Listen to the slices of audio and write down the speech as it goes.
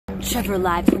Trevor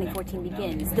Live 2014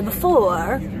 begins. The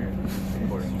before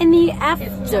and the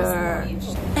after.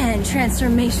 And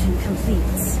transformation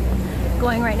complete.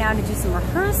 Going right now to do some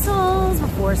rehearsals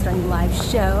before starting the live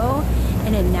show.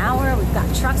 And in an hour, we've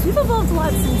got trucks. We've evolved a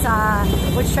lot since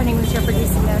What's Trending was here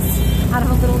producing this out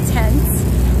of a little tent.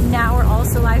 Now we're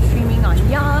also live streaming on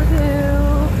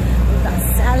Yahoo. We've got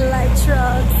satellite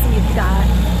trucks. We've got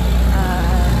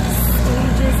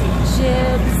stages and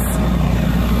jibs.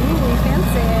 Ooh,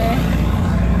 fancy.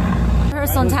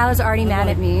 Rehearsal, and Tyler's already mad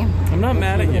at me. I'm not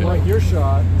mad at you. Like your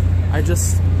shot.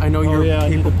 I know you're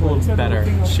capable of better,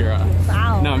 Shira.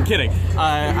 Wow. No, I'm kidding.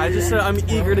 I'm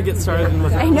eager to get started.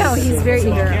 I know, he's very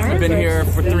eager. I've been here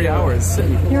for 3 hours.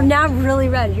 You're now really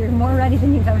ready. You're more ready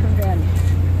than you've ever been.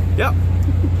 Yep.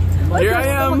 Here I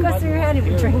am. What goes through your head? You've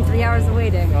been drinking 3 hours of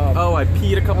waiting. Oh, I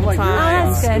peed a couple times.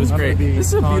 Oh, that's good. It was great. This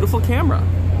is a beautiful camera.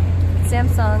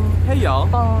 Samsung. Hey, y'all.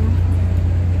 Phone.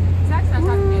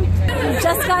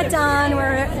 Just got done.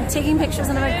 We're taking pictures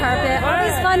on the red carpet. All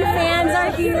these fun fans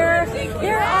are here.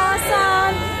 They're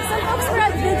awesome. Some folks were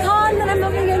at VidCon that I'm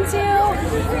moving into.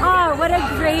 Oh, what a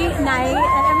great night.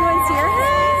 And everyone's here.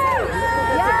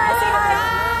 Yeah, say hi.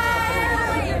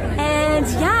 And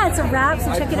yeah, it's a wrap,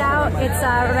 so check it out. It's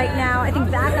right now, I think,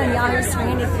 back on Yahoo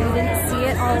screen if you didn't see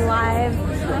it all live.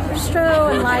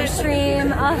 Stro and live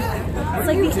stream. It's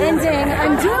like the ending.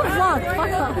 I'm doing a vlog.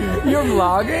 Fuck off. You're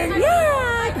vlogging?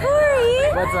 Yeah, Corey.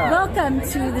 What's up? Welcome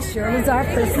to the show. It's our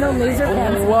personal Laser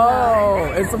Pants Club.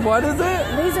 Whoa. It's, what is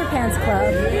it? Laser Pants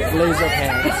Club. Laser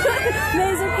pants.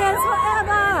 Laser Pants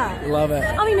forever. Love it.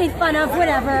 I'll be made fun of,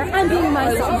 whatever. I'm being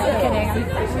myself. I'm kidding.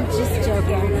 I'm just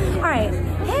joking. All right.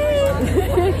 Hey.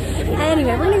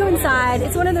 Anyway, we're gonna go inside.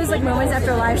 It's one of those like moments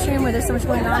after a live stream where there's so much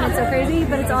going on. It's so crazy,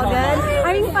 but it's all good.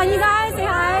 Having fun, you guys. Say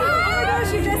hi. Oh my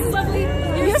gosh, you're just lovely.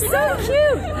 You're so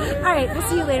cute. All right, we'll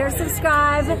see you later.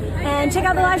 Subscribe and check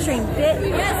out the live stream.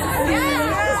 bit.ly/Trevor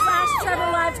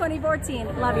Live 2014.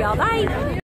 Love y'all. Bye.